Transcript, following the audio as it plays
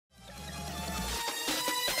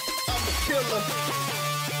killer.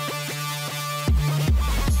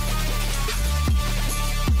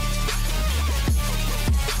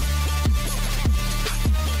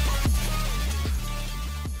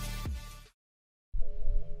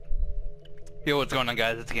 Yo, what's going on,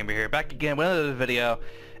 guys? It's Gamer here, back again with another video,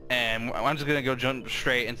 and I'm just gonna jump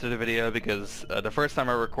straight into the video because the first time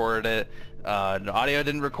I recorded it, the audio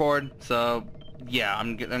didn't record. So yeah,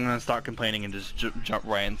 I'm gonna start complaining and just jump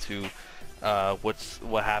right into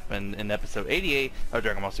what happened in episode 88 of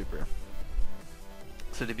Dragon Ball Super.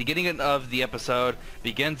 So the beginning of the episode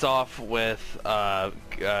begins off with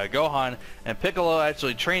Gohan and Piccolo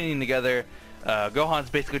actually training together. Gohan's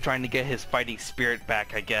basically trying to get his fighting spirit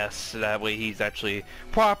back, I guess, so that way he's actually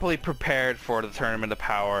properly prepared for the Tournament of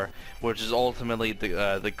Power, which is ultimately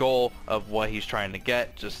the goal of what he's trying to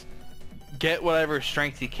get. Just get whatever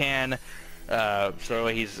strength he can, so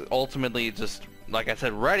he's ultimately just, like I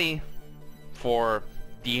said, ready for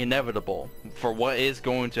the inevitable, for what is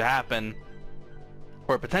going to happen,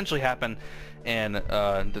 or potentially happen, in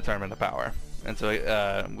the Tournament of Power. And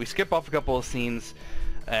so we skip off a couple of scenes,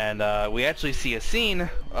 and we actually see a scene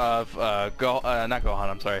of Goku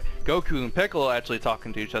and Piccolo actually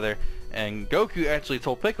talking to each other, and Goku actually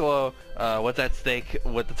told Piccolo what's at stake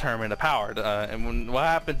with the Tournament of Power. And what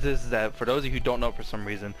happens is that, for those of you who don't know for some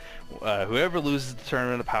reason, whoever loses the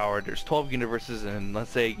Tournament of Power, there's 12 universes, and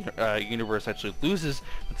let's say universe actually loses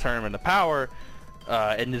the Tournament of Power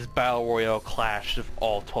in this Battle Royale clash of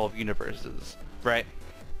all 12 universes, right?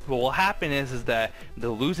 What will happen is that the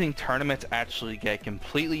losing tournaments actually get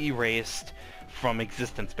completely erased from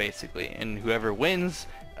existence, basically, and whoever wins,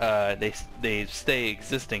 they stay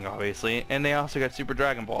existing, obviously, and they also get Super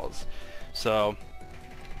Dragon Balls. So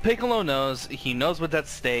Piccolo knows what's at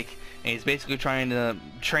stake, and he's basically trying to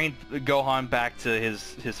train Gohan back to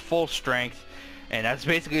his full strength, and that's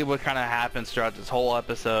basically what kind of happens throughout this whole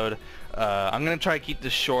episode. I'm going to try to keep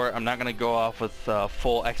this short. I'm not going to go off with a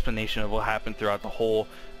full explanation of what happened throughout the whole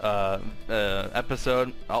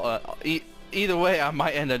episode. Either way, I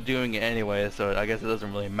might end up doing it anyway, so I guess it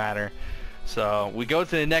doesn't really matter. So we go to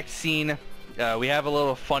the next scene. We have a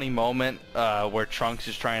little funny moment where Trunks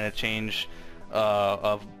is trying to change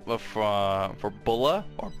for Bulla,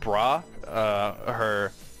 or Bra,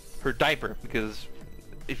 her diaper, because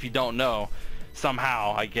if you don't know,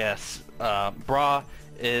 somehow, I guess, Bra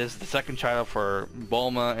is the second child for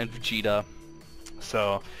Bulma and Vegeta.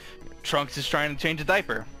 So Trunks is trying to change a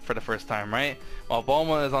diaper for the first time, right? While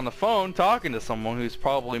Bulma is on the phone talking to someone who's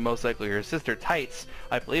probably most likely her sister, Tights.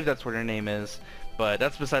 I believe that's what her name is, but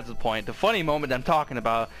that's besides the point. The funny moment I'm talking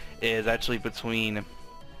about is actually between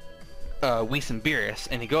Whis and Beerus,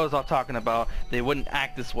 and he goes off talking about they wouldn't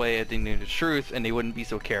act this way if they knew the truth, and they wouldn't be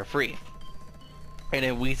so carefree. And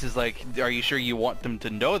then Whis is like, are you sure you want them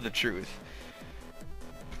to know the truth?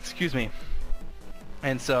 Excuse me.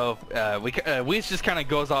 And so Whis just kind of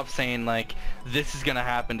goes off saying, like, this is gonna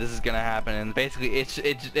happen, and basically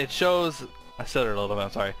it shows, I stuttered a little bit,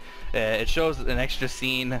 I'm sorry. It shows an extra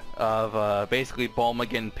scene of basically Bulma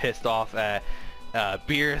getting pissed off at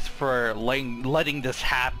Beerus for letting this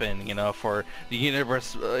happen, you know, for the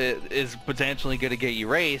universe is potentially going to get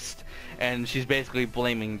erased, and she's basically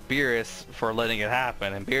blaming Beerus for letting it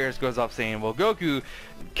happen. And Beerus goes off saying, well, Goku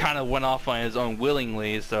kind of went off on his own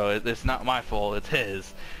willingly, so it's not my fault, it's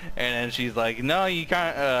his. And then she's like, no, you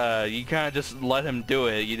kind of just let him do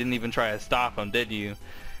it. You didn't even try to stop him, did you?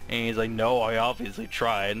 And he's like, no, I obviously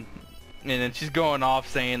tried. And then she's going off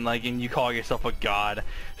saying, like, and you call yourself a god,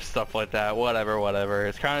 stuff like that, whatever.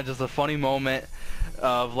 It's kind of just a funny moment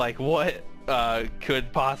of, like, what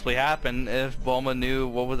could possibly happen if Bulma knew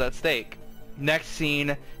what was at stake. Next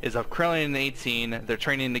scene is of Krillin and 18. They're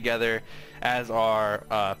training together, as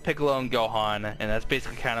are Piccolo and Gohan, and that's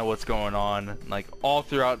basically kind of what's going on, like, all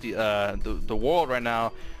throughout the world right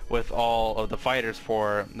now, with all of the fighters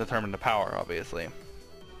for the Tournament of Power, obviously.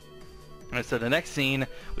 And so the next scene,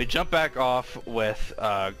 we jump back off with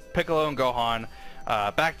Piccolo and Gohan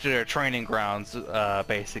back to their training grounds,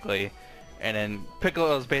 basically. And then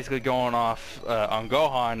Piccolo's basically going off on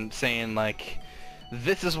Gohan, saying, like,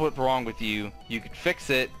 this is what's wrong with you. You could fix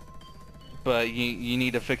it, but you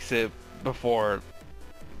need to fix it before,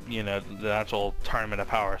 you know, the actual Tournament of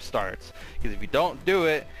Power starts. Because if you don't do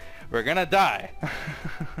it, we're gonna die.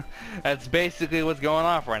 That's basically what's going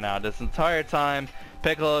on right now. This entire time,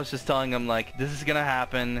 Piccolo's just telling him, like, this is gonna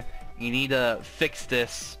happen, you need to fix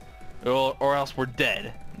this, or else we're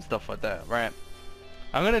dead, and stuff like that, right?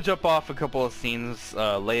 I'm gonna jump off a couple of scenes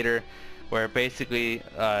later, where basically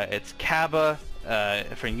it's Cabba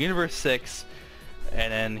from Universe 6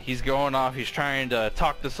 And then he's going off, he's trying to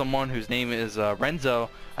talk to someone whose name is Renzo,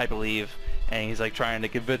 I believe, and he's like trying to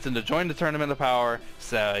convince him to join the Tournament of Power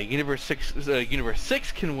so Universe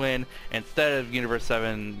 6 can win instead of Universe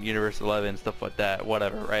 7, Universe 11, stuff like that,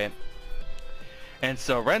 whatever, right? And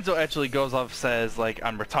so Renzo actually goes off, says like,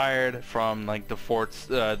 I'm retired from like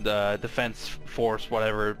the defense force,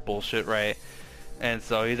 whatever bullshit, right? And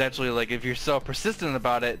so he's actually like, if you're so persistent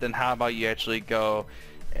about it, then how about you actually go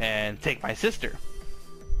and take my sister?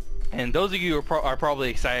 And those of you who are probably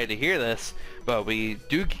excited to hear this, but we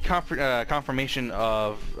do get confirmation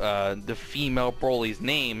of the female Broly's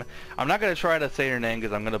name. I'm not going to try to say her name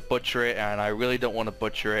because I'm going to butcher it, and I really don't want to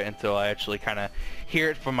butcher it until I actually kind of hear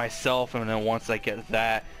it for myself, and then once I get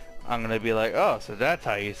that, I'm going to be like, oh, so that's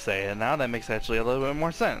how you say it. Now that makes actually a little bit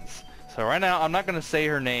more sense. So right now, I'm not going to say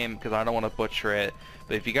her name because I don't want to butcher it,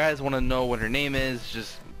 but if you guys want to know what her name is,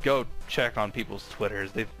 just go check on people's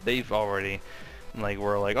Twitters. They've already... like,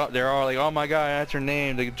 we're like, oh, they're all like, oh my god, that's her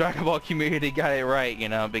name. The Dragon Ball community got it right, you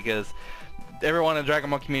know, because everyone in the Dragon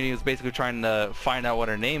Ball community was basically trying to find out what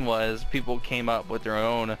her name was. People came up with their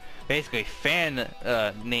own, basically fan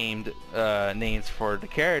named names for the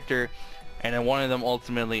character, and then one of them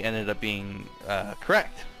ultimately ended up being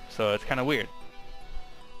correct. So it's kind of weird.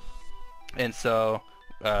 And so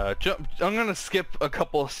I'm gonna skip a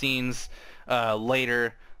couple of scenes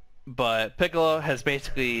later, but Piccolo has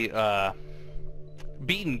basically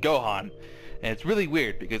beaten Gohan, and it's really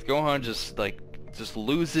weird because Gohan just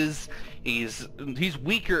loses. He's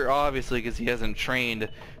weaker obviously because he hasn't trained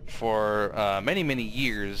for many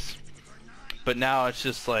years, but now it's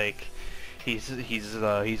just like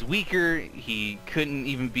he's weaker. He couldn't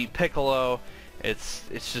even beat Piccolo. It's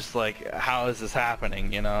just like, how is this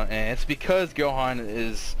happening, you know? And it's because Gohan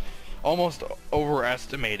is almost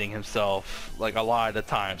overestimating himself like a lot of the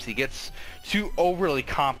times. He gets too overly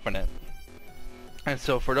confident. And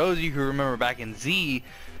so for those of you who remember back in Z,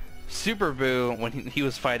 Super Buu, when he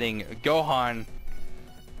was fighting Gohan,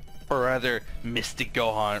 or rather Mystic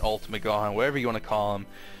Gohan, Ultimate Gohan, whatever you want to call him,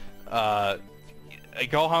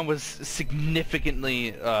 Gohan was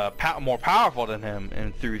significantly more powerful than him,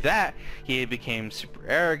 and through that he became super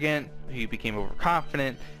arrogant, he became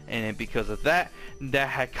overconfident, and because of that, that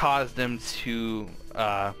had caused him to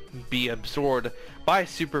be absorbed by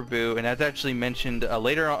Super Buu. And that's actually mentioned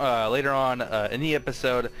later on in the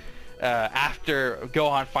episode, after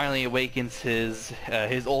Gohan finally awakens his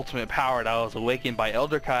ultimate power that was awakened by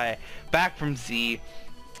Elder Kai back from Z,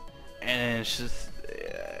 and it's just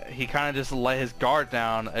he kind of just let his guard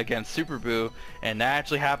down against Super Buu, and that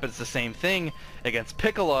actually happens the same thing against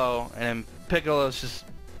Piccolo, and Piccolo's just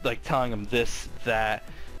like telling him this, that,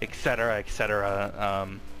 etc., etc.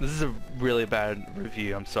 This is a really bad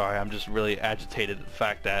review. I'm sorry. I'm just really agitated at the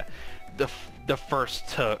fact that the first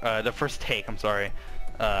take, I'm sorry,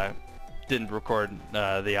 didn't record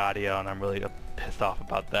the audio, and I'm really pissed off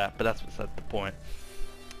about that. But that's beside the point.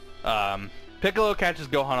 Piccolo catches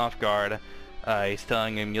Gohan off guard. He's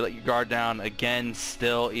telling him, you let your guard down again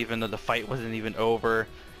still, even though the fight wasn't even over.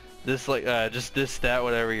 This, like, just this, that,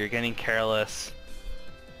 whatever, you're getting careless.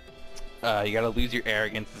 You gotta lose your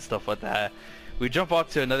arrogance and stuff like that. We jump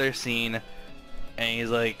off to another scene, and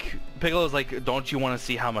he's like, Piccolo's like, don't you want to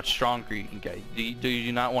see how much stronger you can get? Do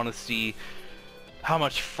you not want to see how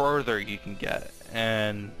much further you can get?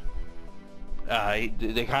 And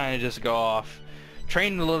they kind of just go off,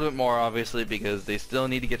 training a little bit more, obviously, because they still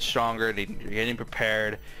need to get stronger. They're getting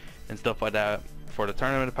prepared and stuff like that for the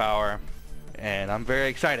Tournament of Power, and I'm very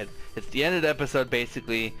excited. It's the end of the episode,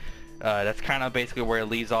 basically. That's kind of basically where it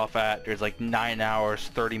leaves off at. There's like 9 hours,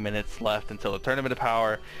 30 minutes left until the Tournament of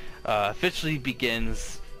Power officially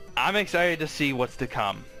begins. I'm excited to see what's to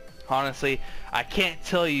come. Honestly, I can't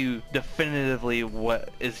tell you definitively what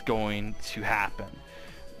is going to happen.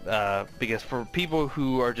 Because for people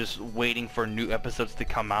who are just waiting for new episodes to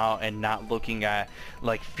come out and not looking at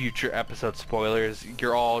like future episode spoilers,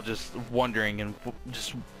 you're all just wondering and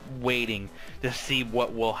just waiting to see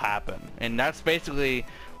what will happen. And that's basically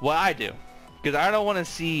what I do, because I don't want to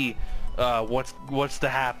see what's to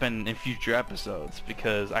happen in future episodes,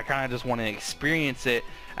 because I kind of just want to experience it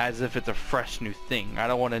as if it's a fresh new thing. I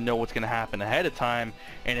don't want to know what's going to happen ahead of time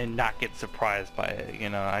and then not get surprised by it, you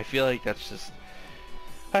know. I feel like that's just,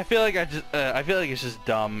 I feel like it's just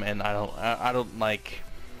dumb, and I don't like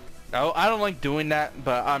doing that,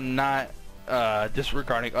 but I'm not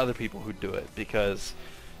disregarding other people who do it, because,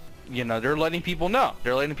 you know, they're letting people know.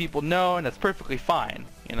 They're letting people know, and that's perfectly fine.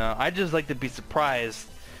 You know, I just like to be surprised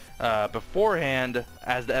beforehand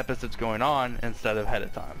as the episode's going on instead of ahead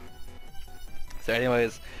of time. So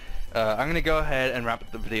anyways, I'm gonna go ahead and wrap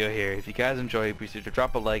up the video here. If you guys enjoyed, be sure to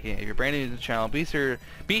drop a like, and if you're brand new to the channel, be sure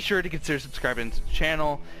to consider subscribing to the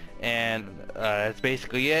channel. And that's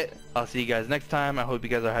basically it. I'll see you guys next time. I hope you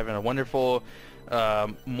guys are having a wonderful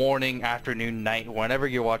morning, afternoon, night, whenever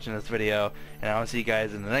you're watching this video, and I'll see you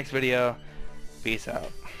guys in the next video. Peace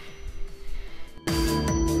out.